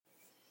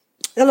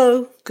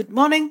Hello, good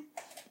morning,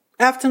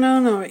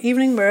 afternoon, or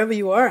evening, wherever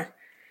you are.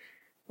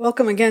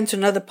 Welcome again to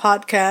another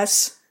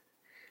podcast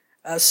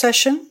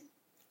session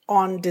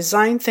on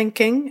design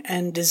thinking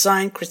and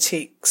design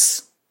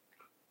critiques.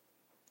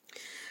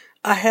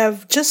 I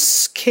have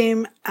just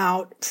came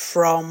out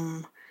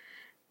from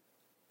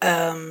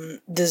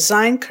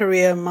Design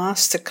Career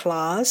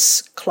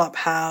Masterclass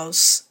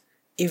Clubhouse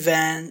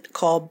event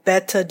called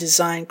Better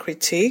Design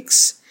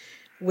Critiques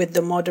with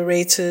the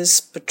moderators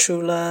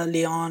Petrula,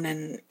 Leon,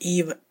 and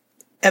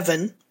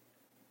Evan.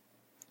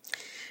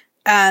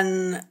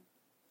 And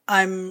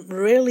I'm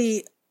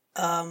really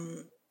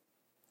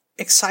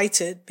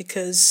excited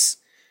because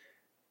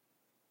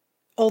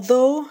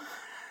although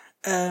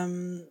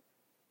it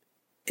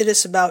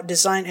is about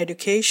design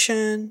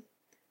education,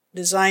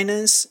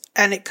 designers,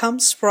 and it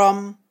comes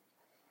from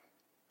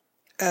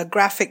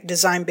graphic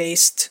design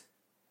based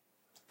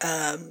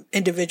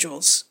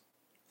individuals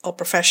or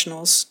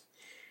professionals,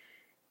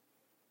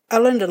 I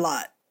learned a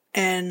lot,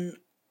 and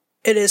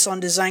it is on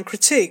design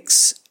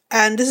critiques.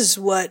 And this is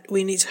what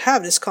we need to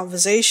have, this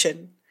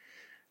conversation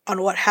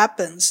on what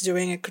happens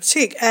during a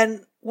critique.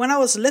 And when I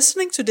was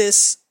listening to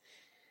this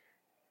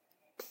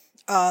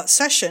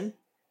session,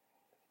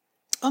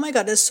 oh my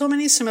God, there's so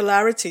many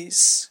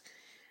similarities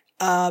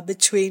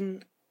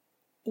between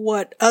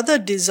what other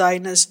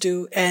designers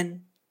do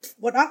and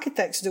what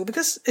architects do,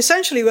 because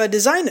essentially we're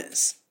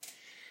designers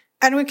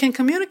and we can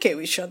communicate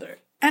with each other.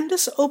 And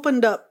this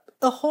opened up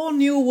a whole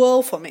new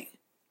world for me.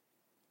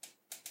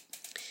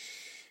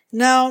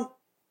 Now,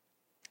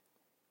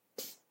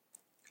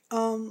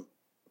 Dr.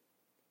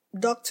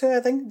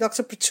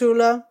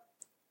 Petula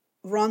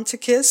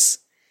Rontakis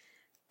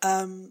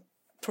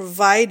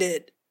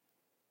provided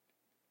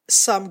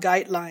some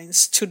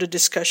guidelines to the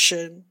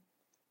discussion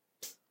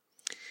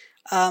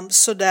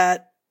so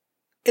that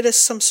it is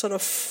some sort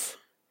of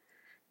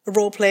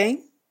role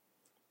playing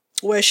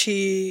where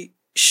she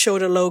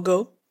showed a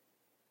logo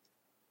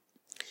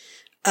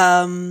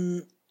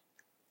and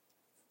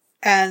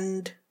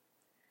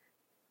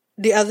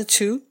the other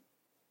two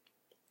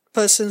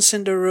persons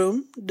in the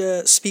room,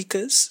 the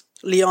speakers,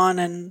 Leon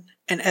and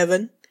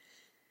Evan,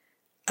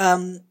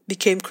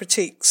 became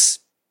critiques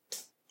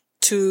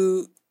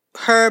to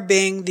her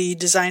being the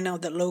designer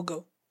of that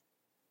logo.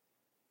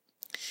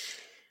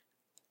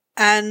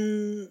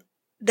 And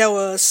there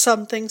were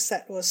some things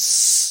that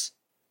was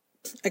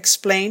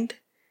explained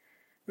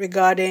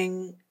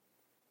regarding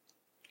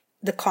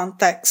the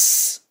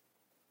context.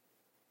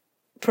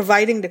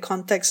 Providing the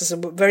context is a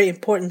very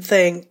important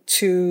thing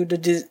to the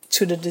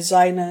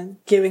designer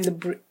giving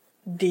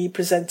the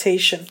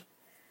presentation,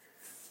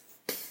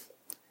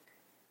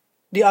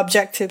 the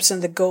objectives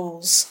and the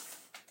goals,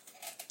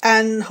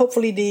 and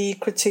hopefully the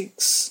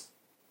critics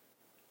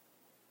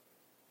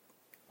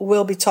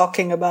will be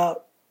talking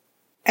about,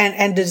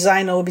 and the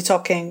designer will be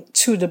talking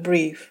to the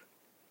brief.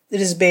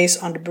 It is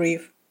based on the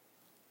brief.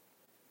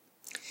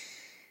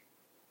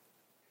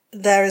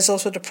 There is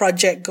also the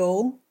project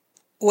goal,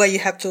 where you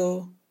have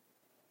to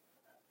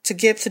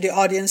give to the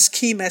audience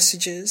key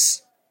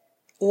messages,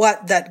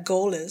 what that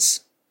goal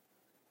is,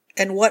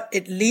 and what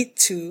it lead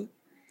to,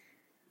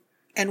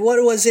 and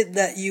what was it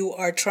that you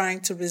are trying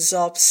to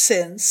resolve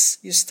since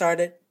you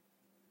started.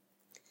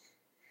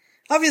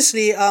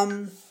 Obviously,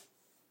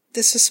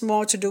 this is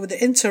more to do with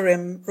the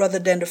interim rather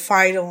than the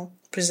final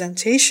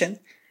presentation.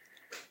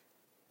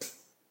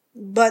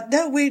 But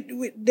that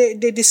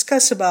they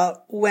discuss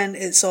about when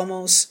it's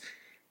almost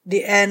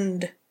the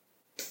end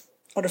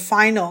or the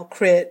final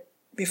crit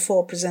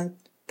before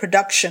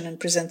production and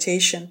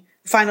presentation,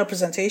 final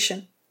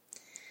presentation.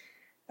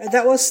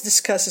 That was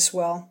discussed as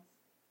well.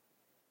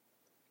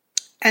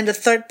 And the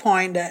third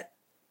point that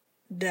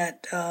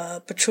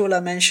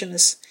Petrula mentioned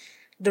is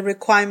the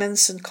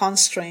requirements and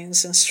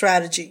constraints and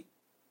strategy.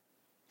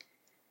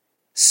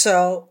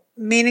 So,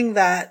 meaning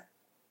that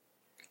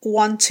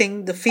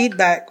wanting the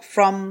feedback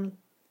from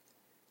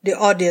the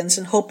audience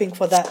and hoping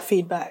for that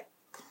feedback.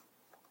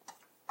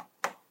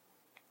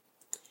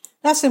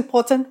 That's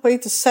important for you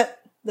to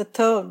set the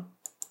tone.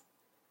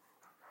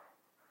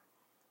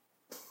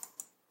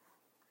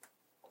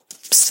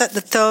 Set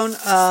the tone,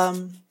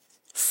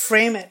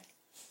 frame it.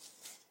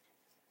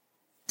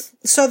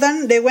 So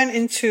then they went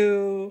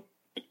into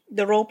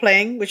the role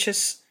playing, which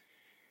is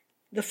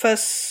the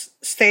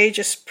first stage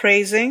is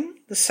praising,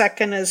 the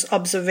second is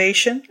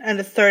observation, and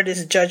the third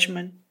is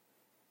judgment.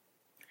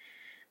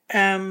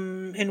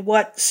 In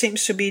what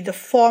seems to be the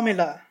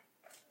formula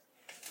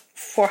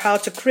for how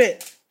to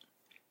crit.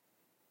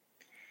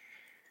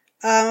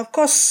 Of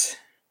course,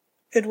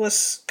 it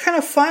was kind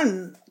of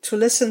fun to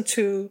listen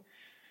to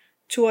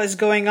what's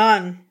going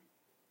on.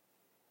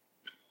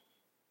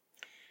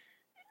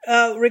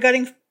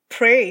 Regarding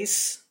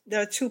praise,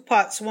 there are two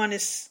parts. One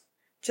is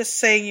just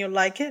saying you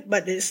like it,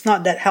 but it's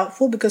not that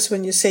helpful, because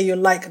when you say you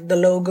like the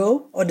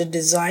logo or the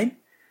design,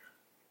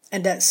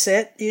 and that's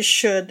it, you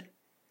should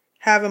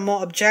have a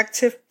more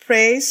objective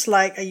praise,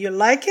 like you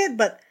like it,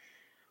 but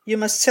you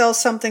must tell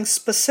something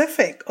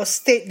specific or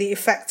state the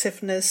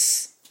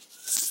effectiveness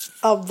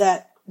of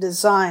that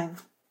design.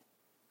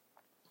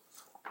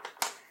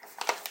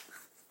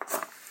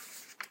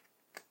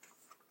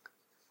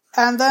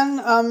 And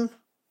then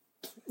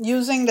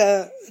using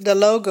the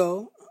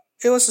logo,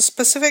 it was a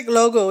specific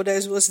logo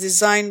that was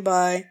designed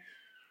by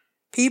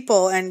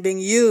people and being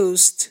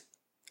used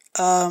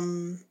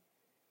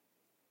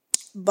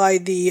by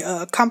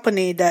the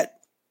company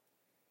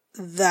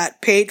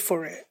that paid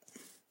for it.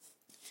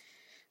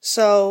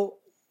 So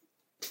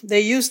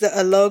they used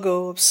a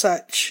logo of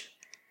such.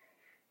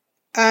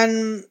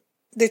 And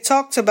they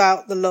talked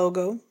about the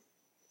logo.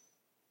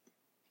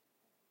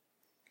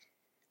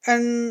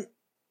 And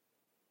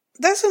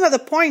that's another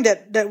point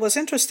that was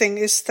interesting,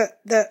 is that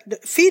the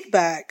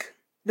feedback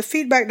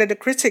that the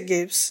critic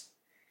gives,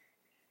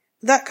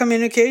 that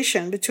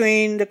communication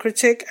between the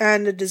critic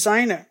and the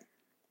designer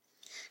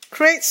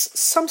creates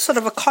some sort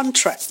of a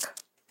contract,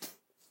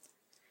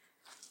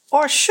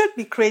 or should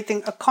be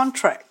creating a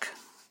contract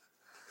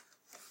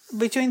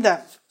between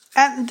them.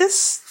 And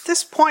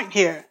this point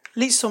here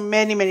leads to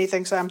many, many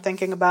things that I'm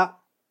thinking about.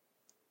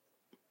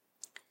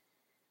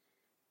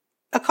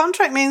 A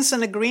contract means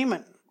an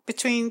agreement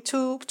between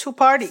two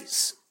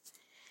parties.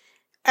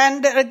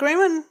 And the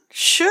agreement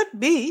should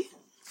be,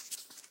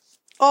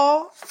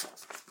 or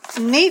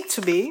need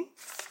to be,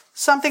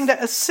 something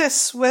that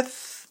assists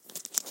with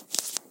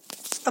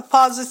a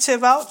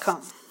positive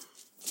outcome.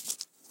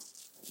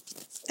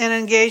 An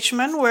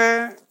engagement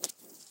where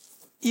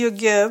you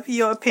give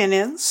your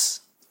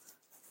opinions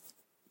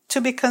to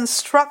be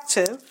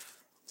constructive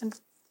and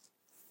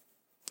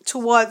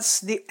towards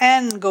the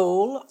end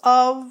goal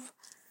of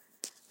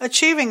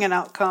achieving an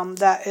outcome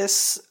that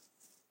is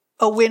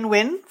a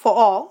win-win for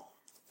all.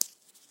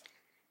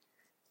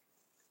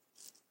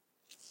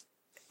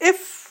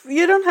 If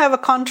you don't have a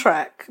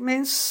contract, it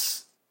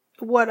means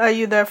what are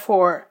you there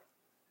for?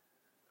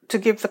 To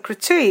give the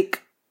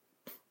critique.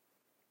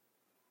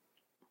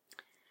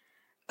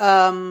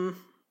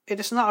 It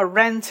is not a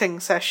ranting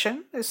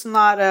session. It's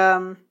not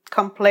a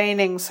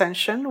complaining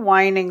session,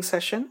 whining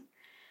session.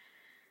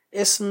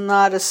 It's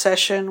not a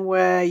session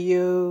where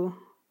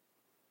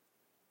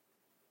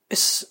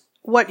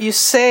what you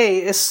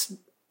say is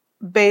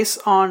based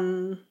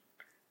on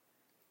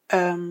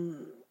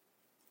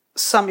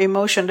some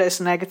emotion that is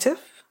negative.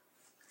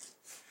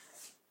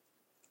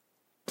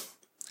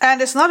 And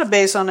it's not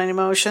based on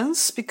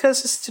emotions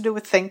because it's to do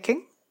with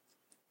thinking,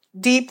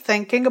 deep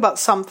thinking about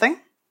something.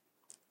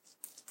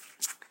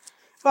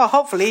 Well,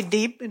 hopefully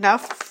deep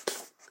enough.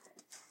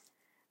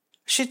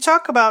 She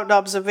talked about the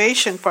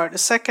observation part, the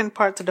second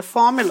part to the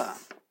formula.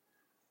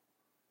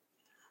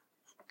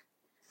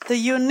 The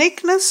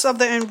uniqueness of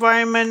the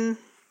environment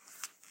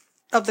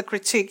of the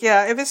critique.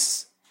 Yeah, if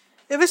it's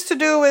to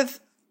do with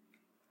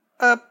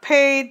a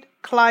paid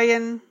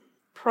client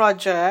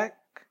project,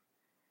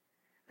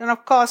 then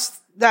of course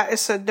that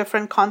is a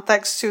different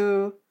context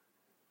to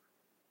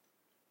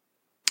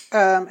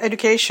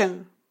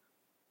education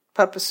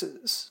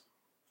purposes.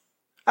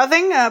 I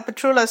think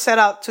Petrula set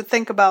out to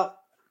think about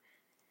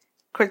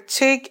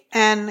critique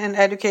and an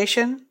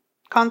education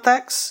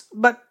context,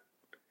 but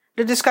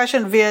the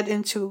discussion veered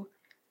into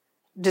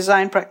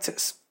design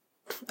practice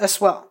as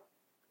well.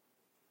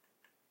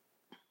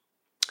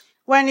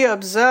 When you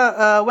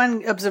observe,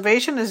 when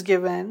observation is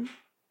given,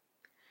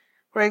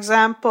 for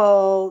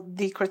example,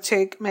 the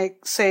critique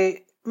make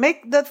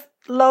the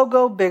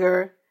logo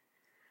bigger.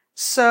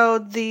 So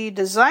the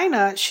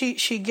designer,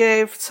 she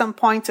gave some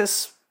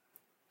pointers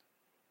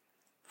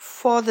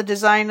for the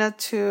designer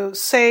to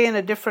say in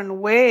a different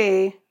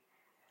way,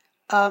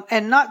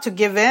 and not to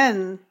give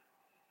in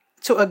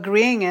to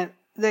agreeing it.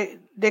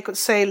 They could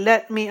say,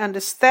 let me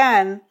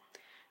understand,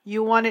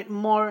 you want it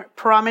more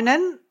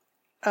prominent.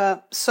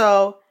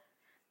 So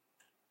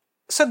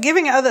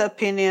giving other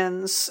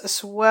opinions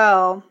as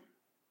well,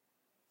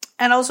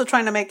 and also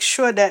trying to make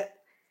sure that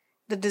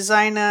the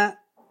designer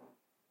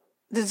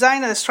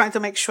is trying to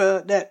make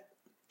sure that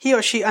he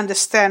or she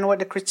understand what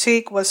the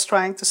critique was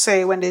trying to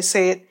say when they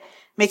say it,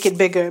 make it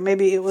bigger.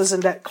 Maybe it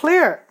wasn't that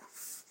clear.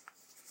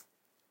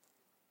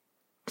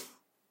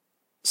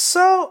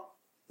 So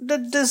the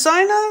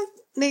designer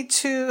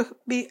needs to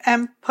be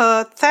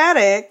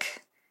empathetic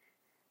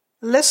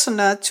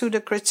listener to the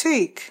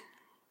critique,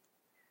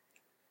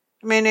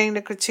 meaning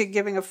the critique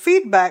giving a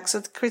feedback.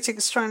 So the critique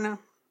is trying to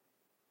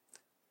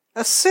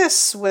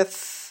assist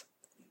with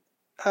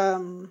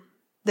the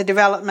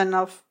development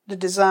of the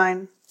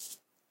design.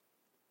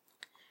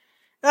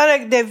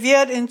 They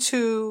veered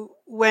into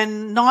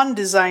when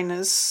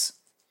non-designers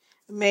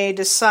may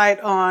decide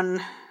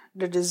on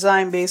the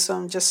design based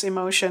on just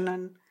emotion,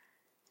 and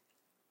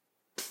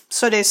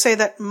so they say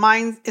that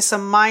mind is a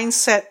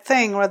mindset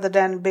thing rather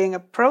than being a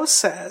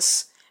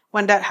process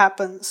when that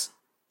happens.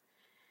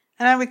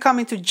 And then we come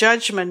into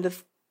judgment, the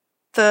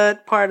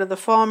third part of the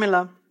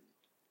formula.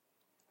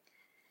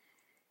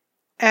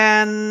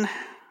 And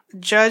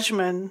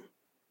judgment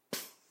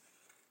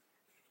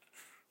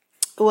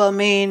will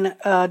mean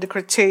the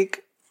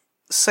critique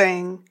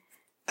saying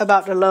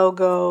about the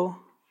logo,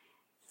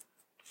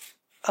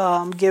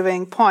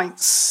 giving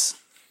points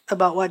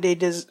about what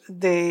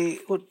they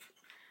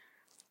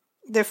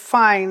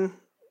find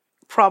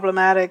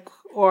problematic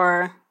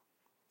or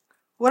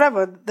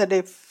whatever that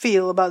they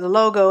feel about the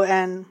logo,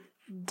 and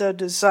the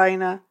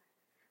designer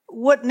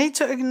would need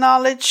to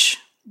acknowledge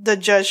the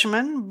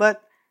judgment,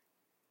 but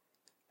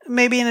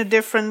maybe in a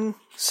different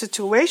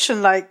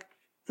situation, like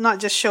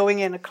not just showing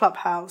it in a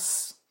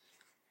Clubhouse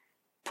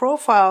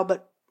profile,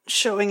 but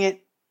showing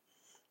it,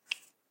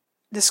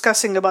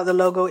 discussing about the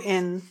logo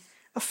in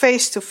a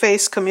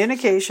face-to-face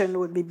communication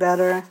would be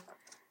better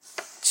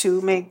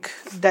to make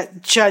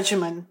that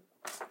judgment.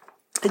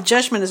 A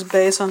judgment is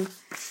based on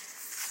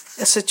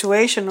a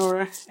situation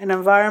or an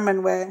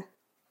environment where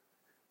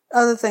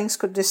other things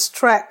could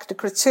distract the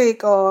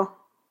critique, or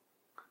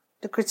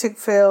the critique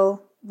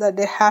feel that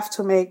they have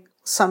to make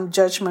some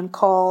judgment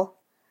call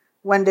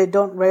when they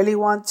don't really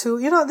want to.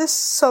 There's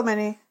so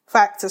many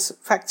factors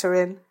factor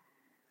in.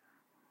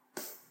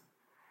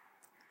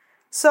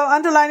 So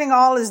underlining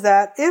all is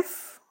that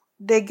if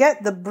they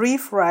get the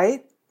brief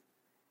right,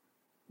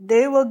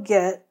 they will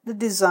get the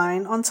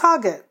design on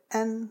target.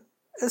 And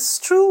it's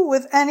true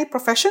with any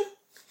profession,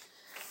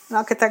 an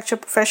architecture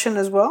profession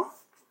as well.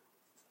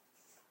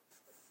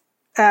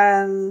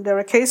 And there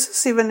are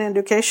cases, even in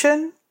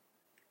education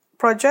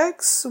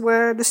projects,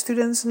 where the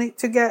students need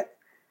to get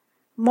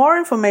more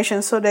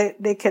information so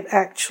that they can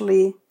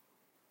actually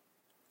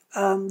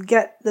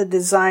get the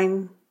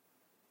design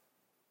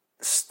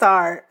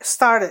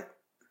started.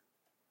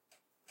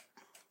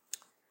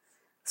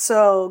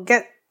 So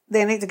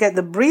they need to get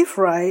the brief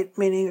right,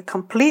 meaning a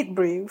complete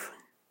brief.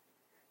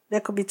 There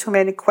could be too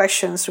many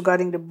questions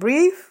regarding the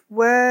brief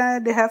where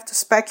they have to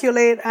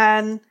speculate,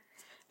 and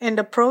in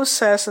the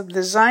process of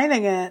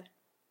designing it,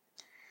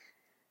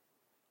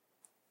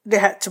 they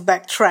had to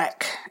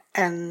backtrack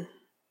and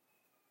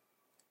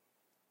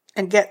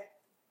get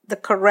the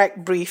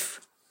correct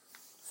brief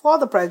for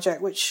the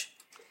project, which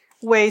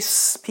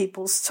wastes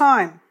people's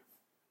time.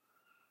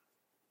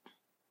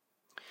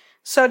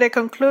 So they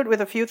conclude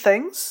with a few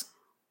things.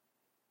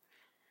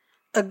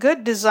 A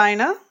good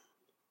designer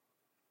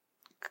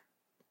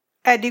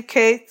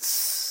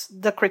educates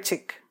the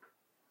critic.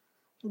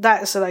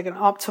 That is like an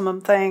optimum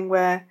thing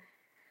where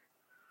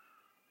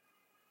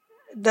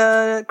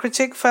the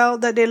critic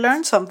felt that they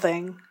learned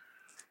something.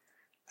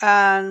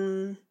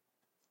 And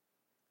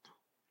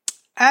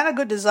a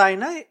good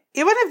designer,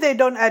 even if they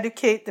don't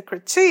educate the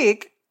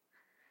critique,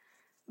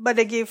 but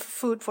they give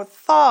food for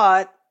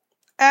thought,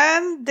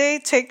 and they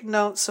take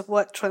notes of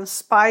what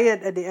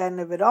transpired at the end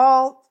of it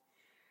all,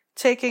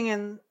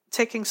 taking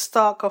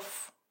stock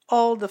of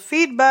all the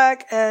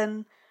feedback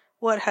and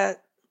what had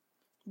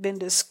been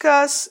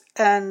discussed,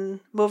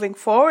 and moving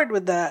forward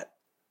with that.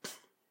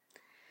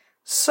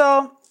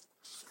 So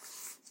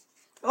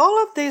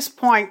all of these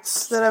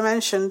points that I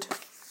mentioned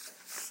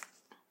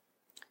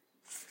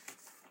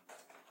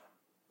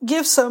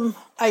give some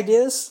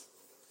ideas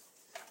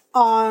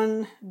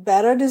on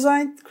better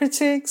design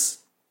critiques,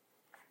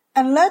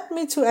 and led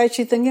me to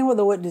actually thinking about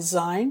the word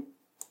design,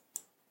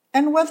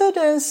 and whether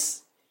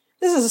this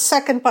is the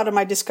second part of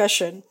my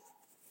discussion,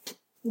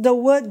 the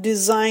word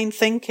design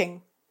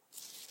thinking.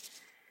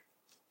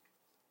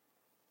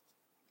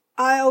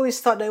 I always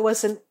thought that it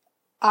was an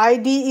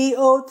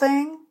IDEO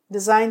thing,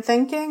 design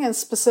thinking, and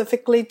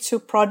specifically to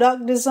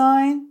product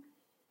design,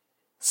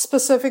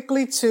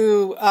 specifically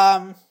to,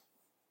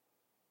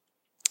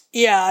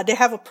 they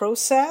have a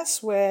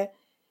process where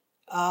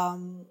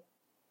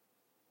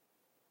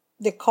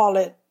they call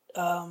it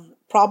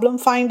problem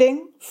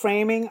finding,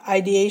 framing,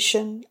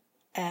 ideation,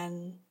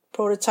 and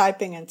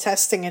prototyping and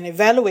testing and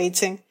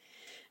evaluating.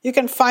 You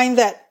can find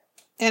that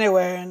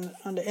anywhere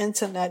on the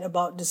internet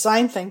about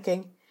design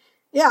thinking.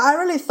 Yeah, I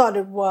really thought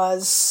it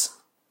was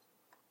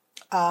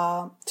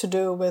to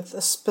do with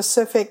a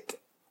specific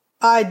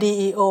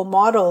IDEO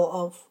model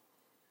of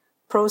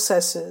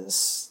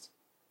processes,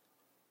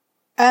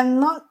 and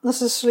not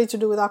necessarily to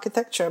do with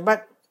architecture.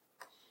 But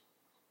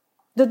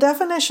the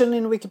definition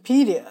in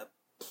Wikipedia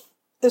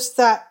is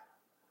that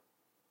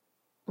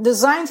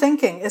design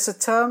thinking is a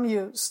term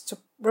used to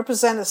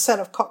represent a set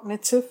of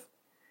cognitive,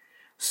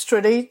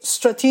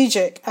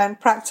 strategic, and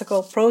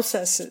practical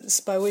processes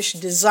by which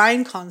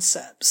design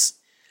concepts,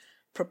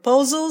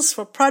 proposals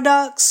for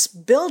products,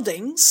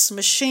 buildings,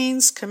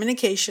 machines,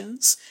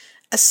 communications,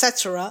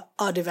 etc.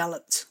 are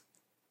developed.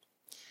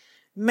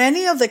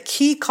 Many of the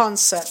key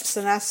concepts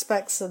and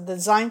aspects of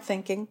design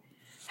thinking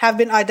have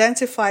been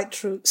identified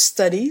through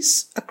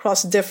studies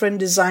across different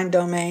design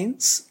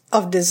domains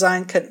of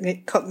design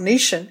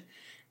cognition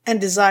and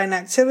design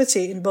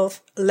activity in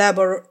both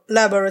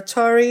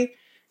laboratory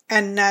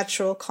and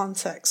natural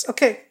contexts.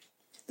 Okay,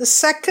 the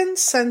second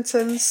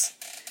sentence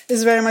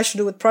is very much to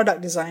do with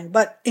product design,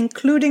 but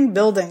including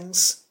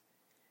buildings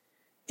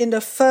in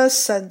the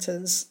first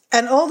sentence,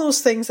 and all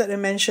those things that I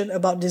mentioned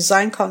about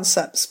design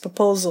concepts,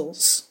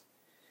 proposals,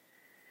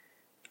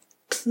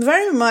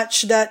 very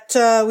much that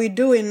we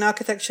do in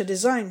architecture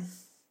design.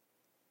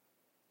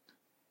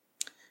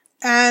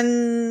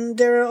 And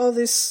there are all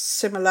these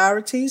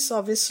similarities,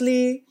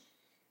 obviously.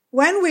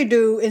 When we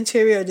do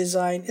interior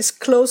design, it's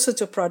closer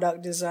to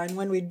product design.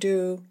 When we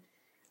do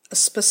a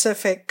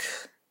specific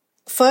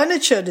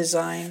furniture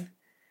design,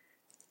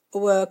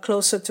 were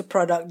closer to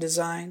product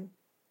design.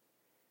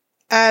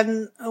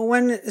 And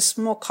when it's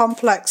more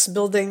complex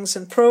buildings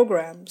and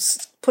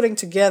programs, putting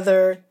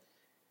together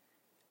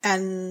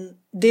and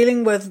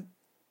dealing with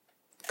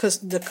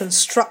the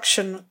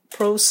construction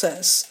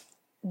process,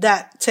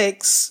 that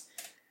takes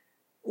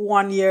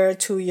 1 year,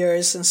 2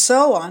 years, and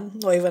so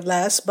on, or even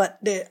less, but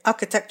the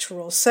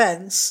architectural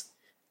sense.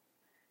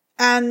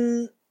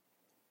 And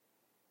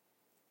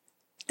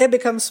it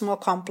becomes more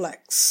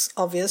complex,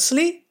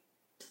 obviously.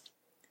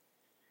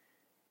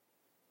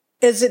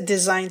 Is it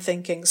design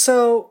thinking?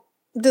 So,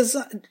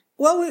 design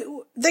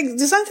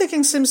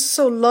thinking seems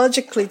so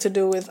logically to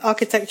do with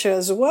architecture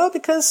as well,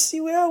 because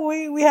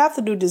we have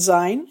to do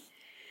design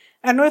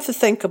and we have to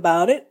think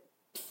about it.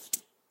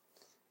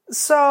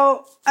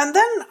 So, and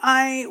then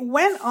I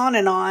went on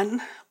and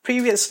on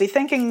previously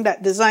thinking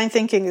that design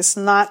thinking is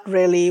not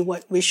really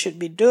what we should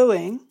be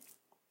doing.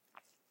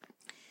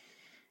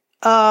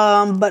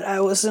 But I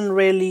wasn't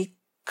really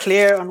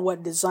clear on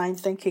what design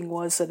thinking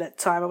was at that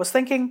time. I was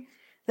thinking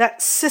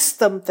that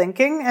system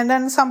thinking, and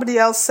then somebody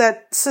else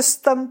said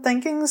system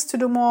thinking is to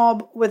do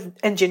more with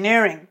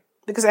engineering,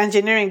 because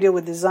engineering deal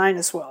with design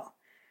as well.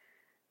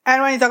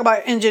 And when you talk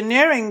about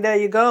engineering, there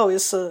you go.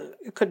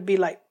 It could be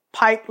like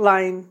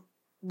pipeline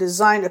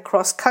design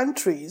across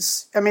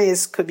countries. I mean,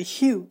 it could be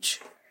huge.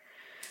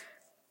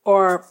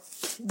 Or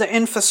the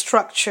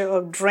infrastructure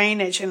of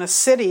drainage in a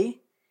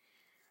city.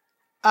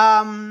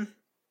 And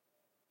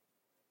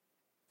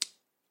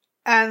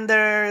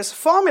there's a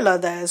formula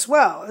there as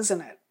well, isn't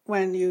it?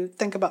 When you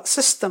think about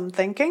system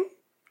thinking.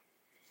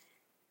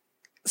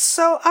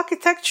 So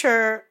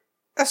architecture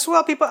as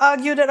well, people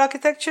argue that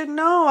architecture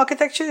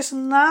is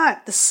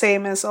not the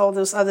same as all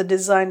those other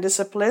design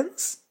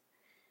disciplines.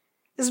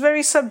 It's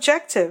very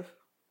subjective.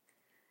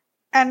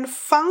 And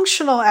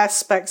functional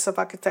aspects of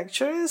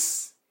architecture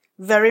is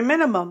very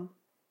minimum.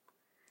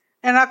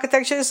 And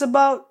architecture is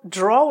about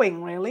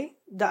drawing, really.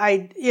 There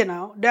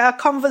are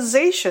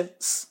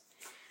conversations.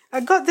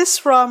 I got this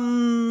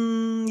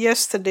from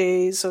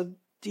yesterday, so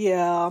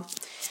yeah.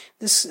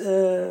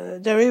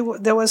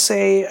 There was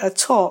a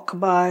talk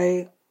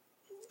by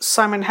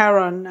Simon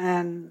Heron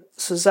and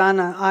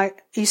Susanna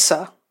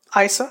Isa,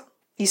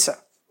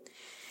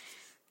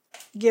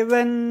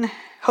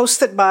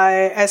 hosted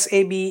by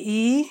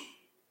SABE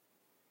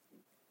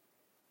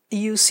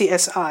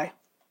UCSI.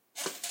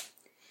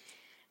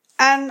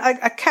 And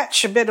I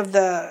catch a bit of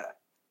the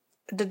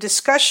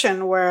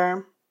discussion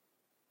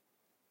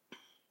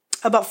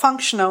about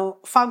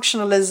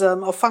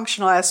functionalism or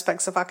functional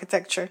aspects of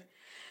architecture.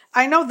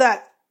 I know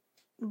that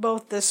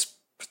both these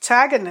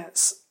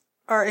protagonists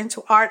are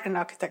into art and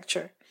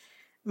architecture,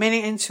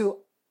 meaning into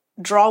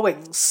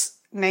drawings,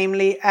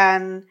 namely,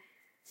 and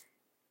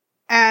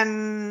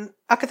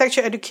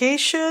architecture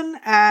education,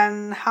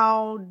 and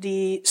how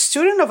the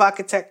student of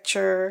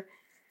architecture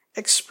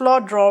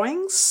explore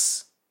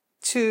drawings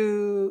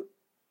to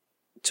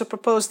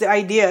propose the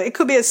idea. It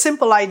could be a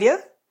simple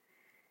idea.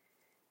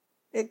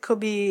 It could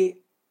be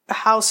a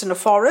house in the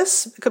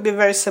forest. It could be a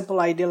very simple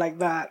idea like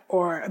that,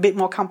 or a bit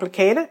more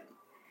complicated.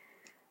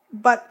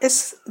 But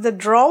it's the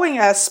drawing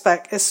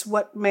aspect is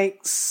what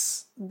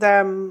makes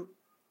them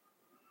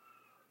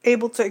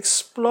able to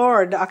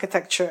explore the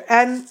architecture.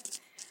 And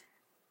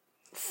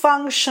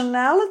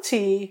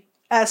functionality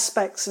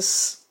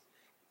aspects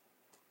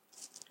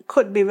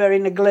could be very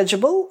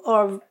negligible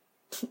or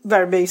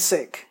very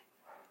basic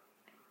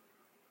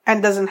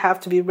and doesn't have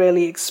to be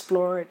really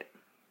explored.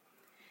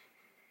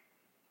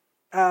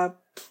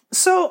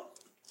 So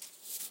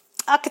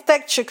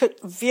architecture could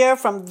veer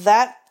from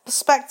that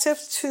perspective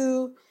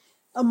to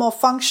a more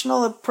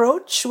functional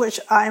approach, which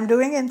I'm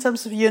doing in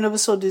terms of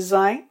universal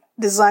design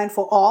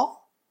for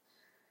all,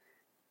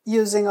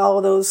 using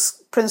all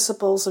those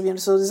principles of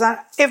universal design.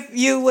 If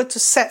you were to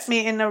set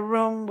me in a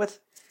room with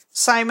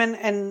Simon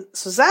and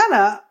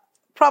Susanna,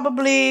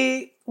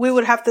 probably we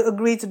would have to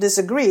agree to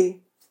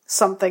disagree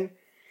something,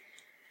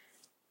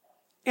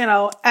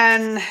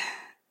 and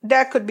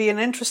there could be an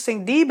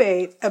interesting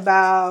debate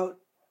about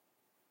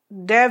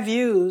their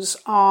views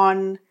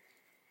on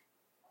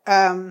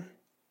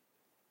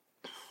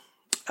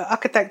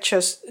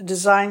architecture's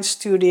design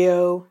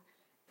studio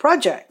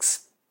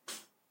projects.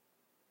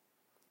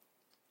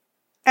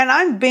 And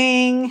I'm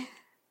being,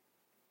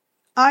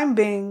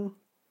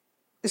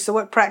 is the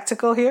word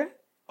practical here?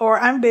 Or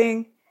I'm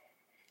being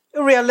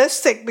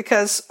realistic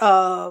because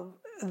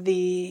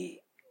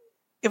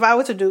if I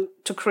were to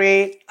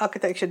create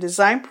architecture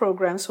design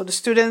programs for the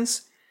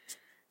students,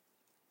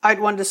 I'd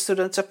want the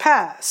student to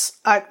pass.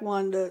 I'd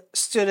want the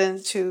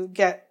student to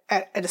get,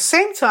 at the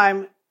same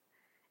time,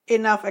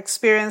 enough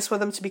experience for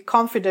them to be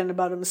confident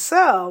about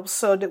themselves,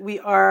 so that we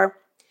are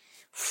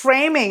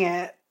framing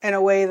it in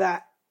a way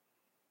that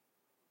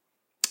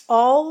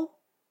all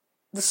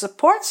the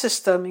support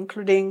system,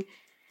 including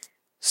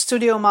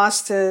studio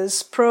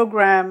masters,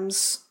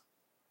 programs,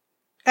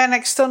 and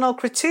external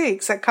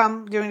critiques that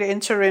come during the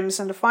interims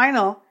and the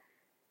final,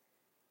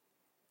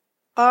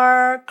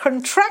 are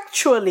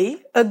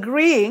contractually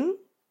agreeing.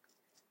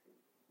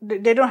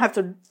 They don't have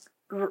to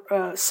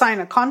sign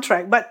a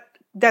contract, but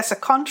there's a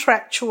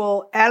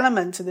contractual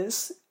element to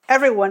this.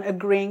 Everyone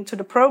agreeing to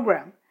the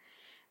program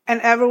and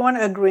everyone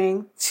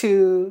agreeing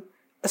to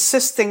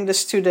assisting the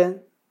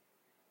student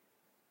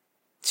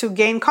to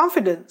gain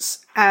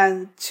confidence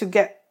and to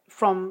get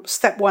from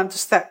step 1 to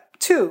step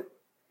 2.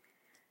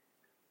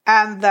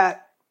 And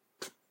that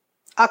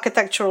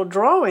architectural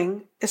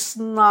drawing is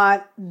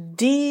not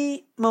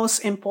the most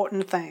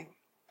important thing.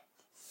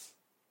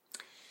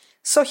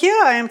 So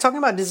here I am talking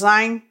about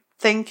design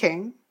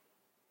thinking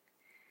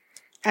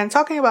and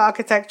talking about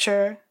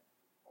architecture,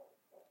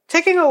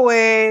 taking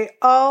away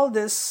all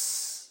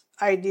these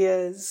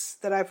ideas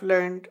that I've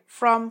learned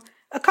from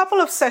a couple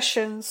of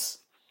sessions,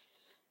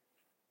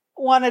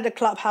 one at the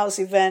Clubhouse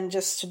event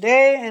just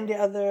today and the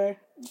other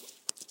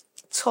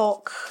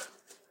talk,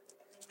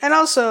 and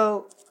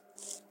also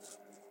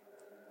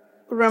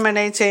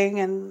ruminating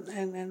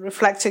and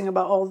reflecting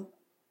about all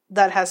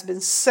that has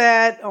been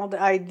said, all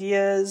the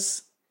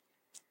ideas.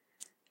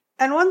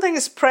 And one thing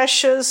is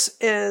precious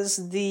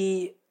is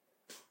the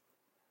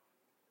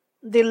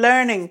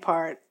learning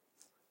part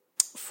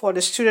for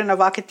the student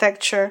of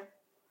architecture.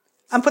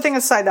 I'm putting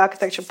aside the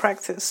architecture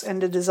practice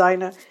and the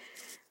designer.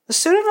 The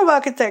student of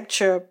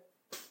architecture,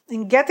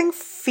 in getting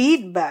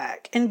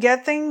feedback, in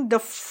getting the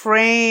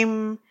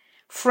framing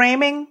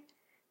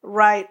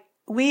right,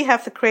 we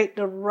have to create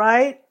the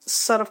right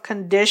sort of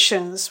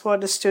conditions for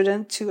the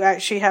student to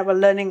actually have a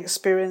learning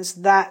experience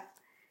that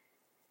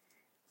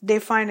they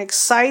find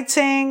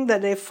exciting,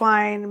 that they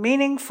find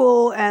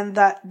meaningful, and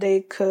that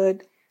they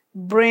could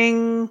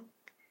bring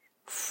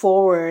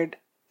forward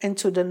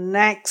into the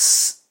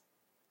next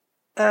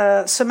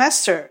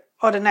semester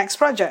or the next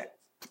project.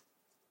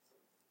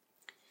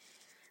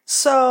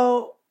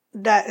 So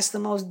that is the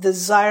most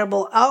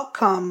desirable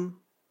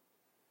outcome,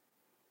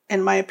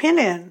 in my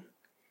opinion.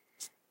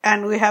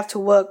 And we have to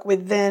work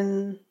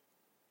within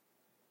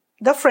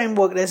the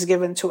framework that's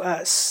given to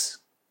us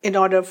in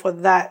order for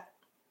that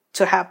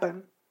to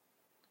happen.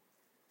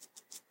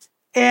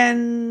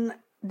 In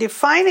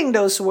defining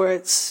those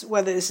words,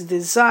 whether it's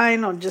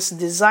design or just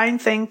design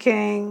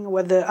thinking,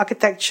 whether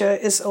architecture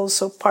is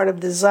also part of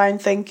design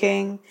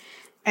thinking,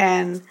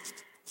 and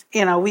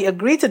we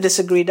agree to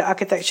disagree that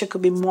architecture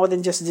could be more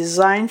than just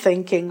design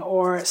thinking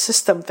or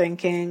system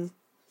thinking,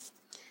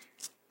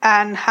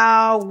 and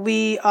how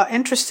we are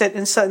interested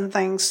in certain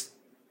things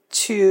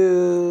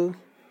to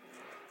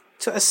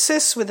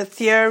assist with the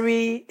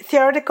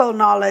theoretical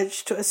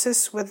knowledge, to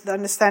assist with the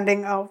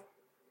understanding of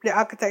the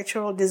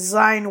architectural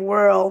design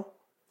world.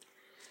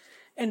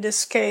 In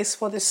this case,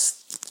 for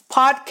this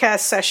podcast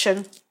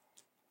session,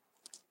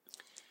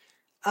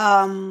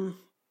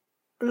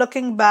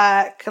 looking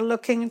back,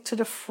 looking to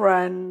the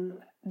front,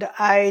 the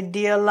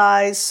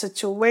idealized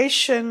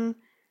situation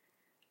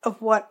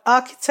of what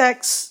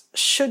architects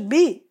should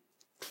be.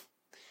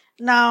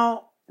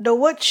 Now, the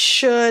word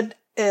should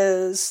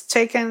is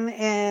taken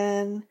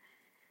in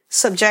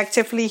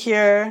subjectively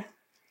here.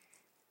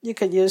 You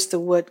could use the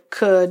word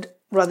could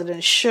rather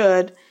than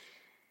should.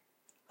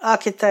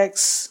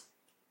 Architects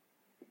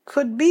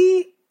could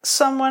be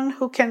someone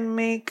who can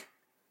make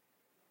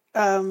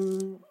a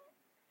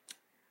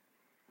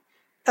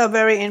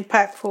very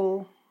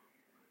impactful,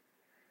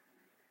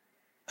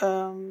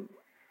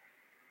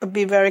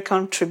 be very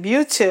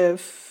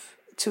contributive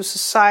to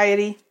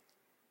society.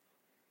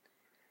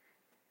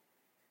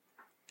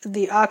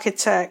 The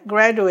architectural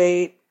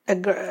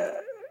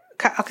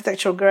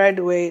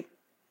graduate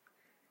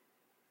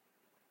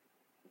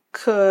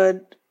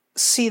could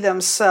see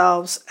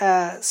themselves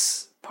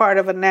as part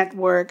of a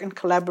network and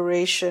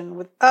collaboration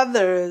with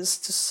others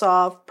to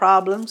solve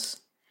problems.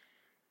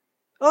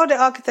 Or the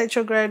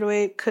architectural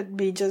graduate could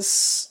be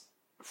just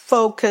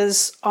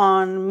focused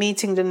on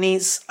meeting the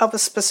needs of a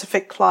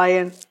specific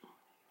client.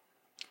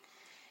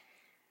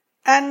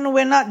 And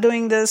we're not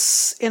doing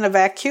this in a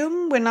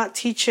vacuum. We're not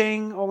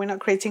teaching or we're not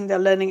creating the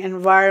learning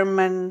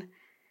environment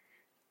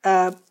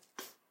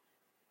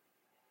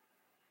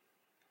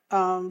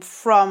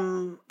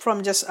from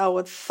just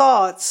our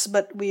thoughts,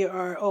 but we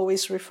are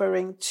always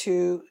referring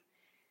to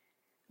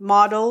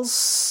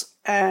models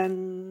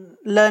and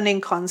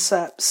learning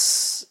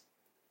concepts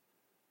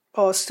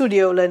or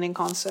studio learning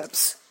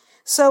concepts.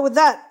 So with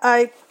that,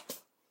 I'd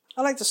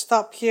like to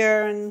stop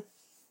here, and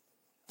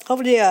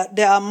hopefully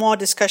there are more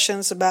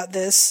discussions about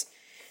this,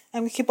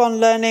 and we keep on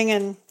learning.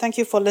 And thank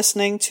you for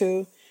listening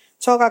to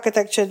Talk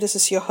Architecture. This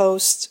is your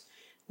host,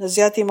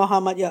 Naziati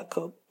Muhammad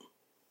Yaqub.